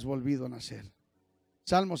si no has volvido a nacer.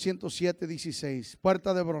 Salmo 107, 16,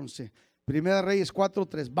 puerta de bronce. Primera Reyes 4,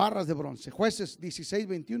 3, barras de bronce. Jueces 16,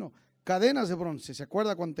 21, cadenas de bronce. ¿Se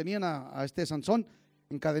acuerda cuando tenían a este Sansón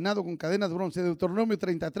encadenado con cadenas de bronce? Deuteronomio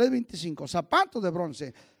 33, 25, zapatos de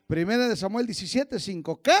bronce. Primera de Samuel 17,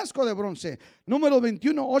 5, casco de bronce. Número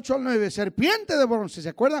 21, 8 al 9, serpiente de bronce. ¿Se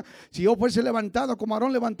acuerda? Si yo fuese levantado como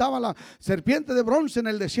Aarón levantaba la serpiente de bronce en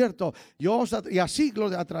el desierto, yo y así lo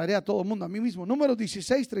atraeré a todo el mundo, a mí mismo. Número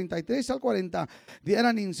 16, 33 al 40,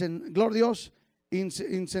 eran gloria a Dios,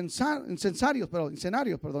 incensarios,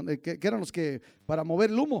 que eran los que para mover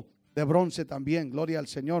el humo de bronce también, gloria al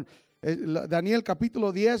Señor. Daniel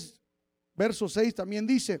capítulo 10, verso 6 también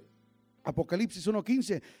dice, Apocalipsis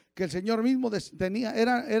 1:15, que el Señor mismo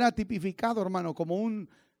era tipificado, hermano, como un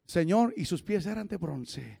Señor y sus pies eran de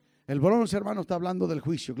bronce. El bronce, hermano, está hablando del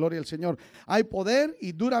juicio. Gloria al Señor. Hay poder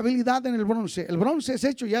y durabilidad en el bronce. El bronce es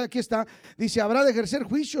hecho, ya aquí está. Dice, habrá de ejercer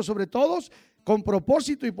juicio sobre todos con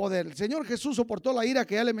propósito y poder. El Señor Jesús soportó la ira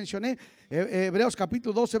que ya le mencioné. Hebreos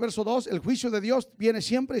capítulo 12, verso 2. El juicio de Dios viene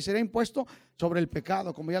siempre y será impuesto sobre el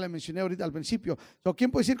pecado, como ya le mencioné ahorita al principio. ¿Quién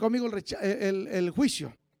puede decir conmigo el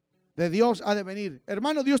juicio de Dios ha de venir?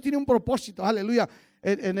 Hermano, Dios tiene un propósito. Aleluya.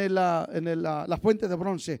 En la fuente de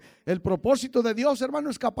bronce. El propósito de Dios, hermano,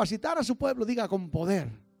 es capacitar a su pueblo, diga, con poder.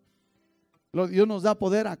 Dios nos da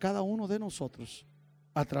poder a cada uno de nosotros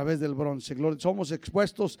a través del bronce. Somos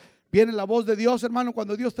expuestos, viene la voz de Dios, hermano,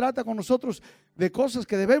 cuando Dios trata con nosotros de cosas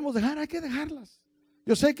que debemos dejar, hay que dejarlas.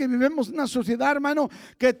 Yo sé que vivimos en una sociedad, hermano,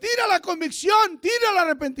 que tira la convicción, tira el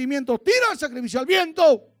arrepentimiento, tira el sacrificio al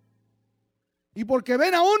viento. Y porque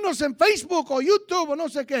ven a unos en Facebook o YouTube o no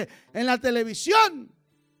sé qué, en la televisión,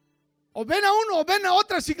 o ven a uno o ven a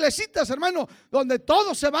otras iglesitas, hermano, donde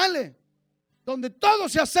todo se vale, donde todo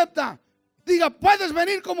se acepta. Diga, puedes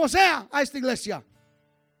venir como sea a esta iglesia,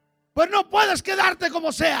 pero no puedes quedarte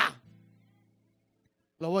como sea.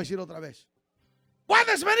 Lo voy a decir otra vez.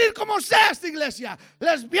 Puedes venir como sea a esta iglesia.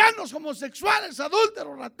 Lesbianos, homosexuales,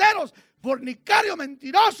 adúlteros, rateros, fornicarios,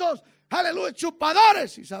 mentirosos, aleluya,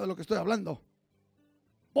 chupadores, y sabe lo que estoy hablando.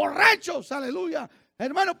 Borrachos, aleluya.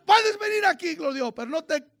 Hermano, puedes venir aquí, gloria a Dios, pero no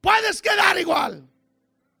te puedes quedar igual.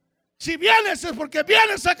 Si vienes es porque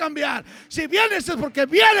vienes a cambiar. Si vienes es porque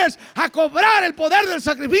vienes a cobrar el poder del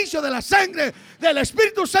sacrificio de la sangre del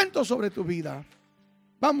Espíritu Santo sobre tu vida.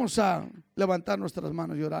 Vamos a levantar nuestras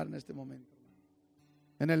manos y orar en este momento.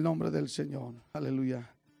 En el nombre del Señor, aleluya.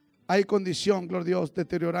 Hay condición, gloria a Dios,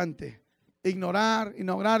 deteriorante. Ignorar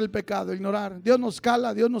el pecado, ignorar. Dios nos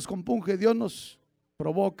cala, Dios nos compunge, Dios nos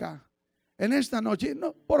provoca. En esta noche,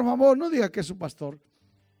 no, por favor, no diga que es su pastor.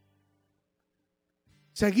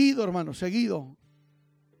 Seguido, hermano, seguido.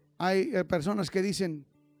 Hay personas que dicen,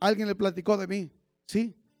 alguien le platicó de mí.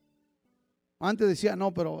 Sí. Antes decía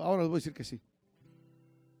no, pero ahora les voy a decir que sí.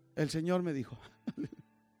 El Señor me dijo.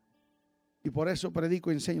 Y por eso predico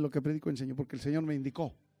y enseño lo que predico y enseño, porque el Señor me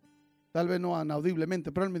indicó. Tal vez no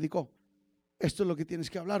inaudiblemente, pero Él me indicó. Esto es lo que tienes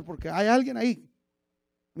que hablar, porque hay alguien ahí,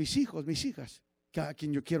 mis hijos, mis hijas, a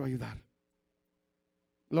quien yo quiero ayudar.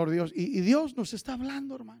 Gloria a Dios. Y Dios nos está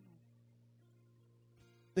hablando, hermano,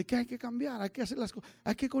 de que hay que cambiar, hay que hacer las cosas,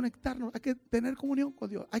 hay que conectarnos, hay que tener comunión con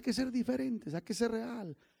Dios, hay que ser diferentes, hay que ser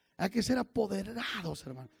real, hay que ser apoderados,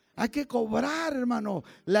 hermano. Hay que cobrar, hermano,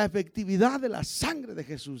 la efectividad de la sangre de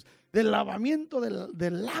Jesús, del lavamiento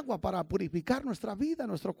del agua para purificar nuestra vida,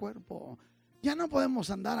 nuestro cuerpo. Ya no podemos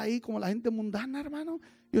andar ahí como la gente mundana, hermano.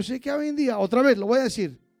 Yo sé que hoy en día, otra vez lo voy a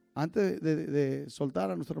decir, antes de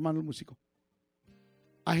soltar a nuestro hermano el músico.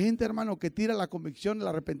 Hay gente, hermano, que tira la convicción, el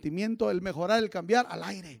arrepentimiento, el mejorar, el cambiar al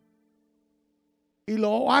aire. Y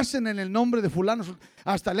lo hacen en el nombre de fulano.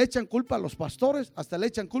 Hasta le echan culpa a los pastores, hasta le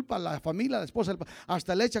echan culpa a la familia, a la esposa,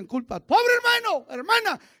 hasta le echan culpa al pobre hermano,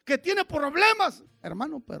 hermana, que tiene problemas.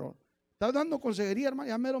 Hermano, pero está dando consejería, hermano.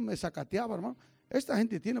 Ya mero me sacateaba, hermano. Esta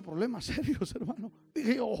gente tiene problemas serios, hermano.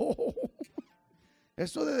 Dije,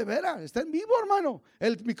 eso de veras, está en vivo, hermano.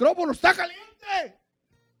 El micrófono está caliente.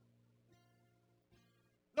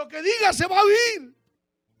 Lo que digas se va a oír.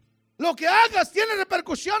 Lo que hagas tiene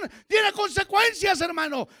repercusiones, tiene consecuencias,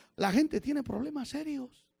 hermano. La gente tiene problemas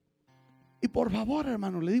serios. Y por favor,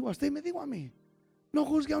 hermano, le digo a usted y me digo a mí, no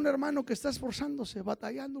juzgue a un hermano que está esforzándose,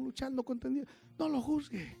 batallando, luchando, contendiendo. No lo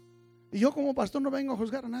juzgue. Y yo como pastor no vengo a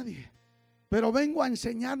juzgar a nadie, pero vengo a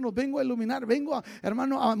enseñarnos, vengo a iluminar, vengo,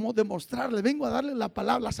 hermano, a demostrarle, vengo a darle la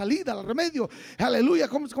palabra, la salida, el remedio. Aleluya.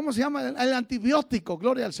 ¿Cómo se llama? El antibiótico.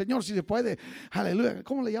 Gloria al Señor, si se puede. Aleluya.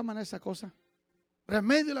 ¿Cómo le llaman a esa cosa?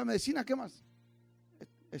 Remedio, la medicina, ¿qué más?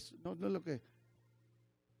 No es lo que.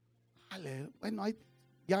 Bueno, hay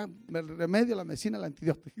ya el remedio, la medicina, el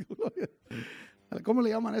antibiótico. ¿Cómo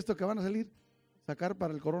le llaman a esto que van a sacar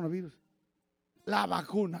para el coronavirus? La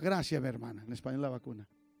vacuna. Gracias, mi hermana. En español, la vacuna.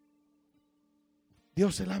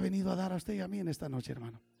 Dios se la ha venido a dar a usted y a mí en esta noche,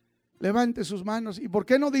 hermano. Levante sus manos. ¿Y por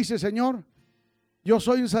qué no dice, Señor, yo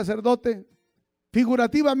soy un sacerdote?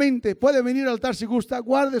 Figurativamente, puede venir al altar si gusta,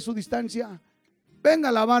 guarde su distancia. Venga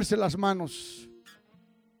a lavarse las manos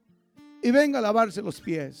y venga a lavarse los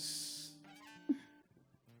pies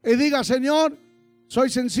y diga, Señor,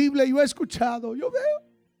 soy sensible, yo he escuchado, yo veo.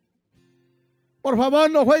 Por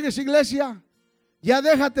favor, no juegues, iglesia. Ya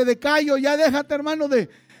déjate de callo, ya déjate, hermano, de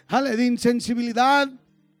insensibilidad.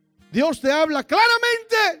 Dios te habla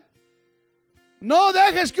claramente. No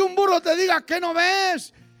dejes que un burro te diga que no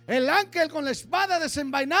ves. El ángel con la espada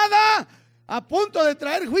desenvainada, a punto de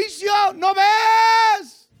traer juicio, ¿no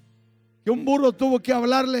ves? Que un burro tuvo que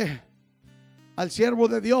hablarle al siervo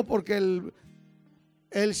de Dios, porque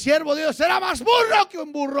el siervo de Dios era más burro que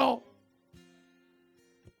un burro.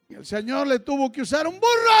 Y el Señor le tuvo que usar un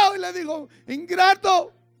burro y le dijo: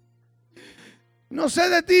 ingrato, no sé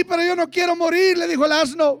de ti, pero yo no quiero morir, le dijo el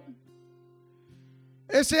asno.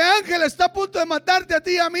 Ese ángel está a punto de matarte a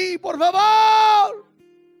ti y a mí, por favor.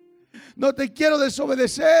 No te quiero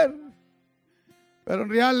desobedecer, pero en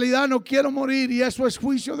realidad no quiero morir, y eso es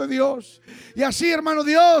juicio de Dios. Y así, hermano,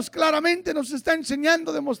 Dios claramente nos está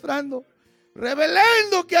enseñando, demostrando,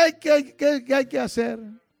 revelando que hay que hacer,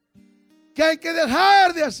 que hay que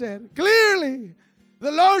dejar de hacer. Clearly,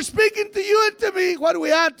 the Lord speaking to you and to me what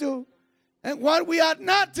we ought to and what we ought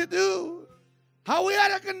not to do, how we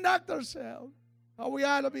ought to conduct ourselves, how we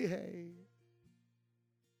ought to behave.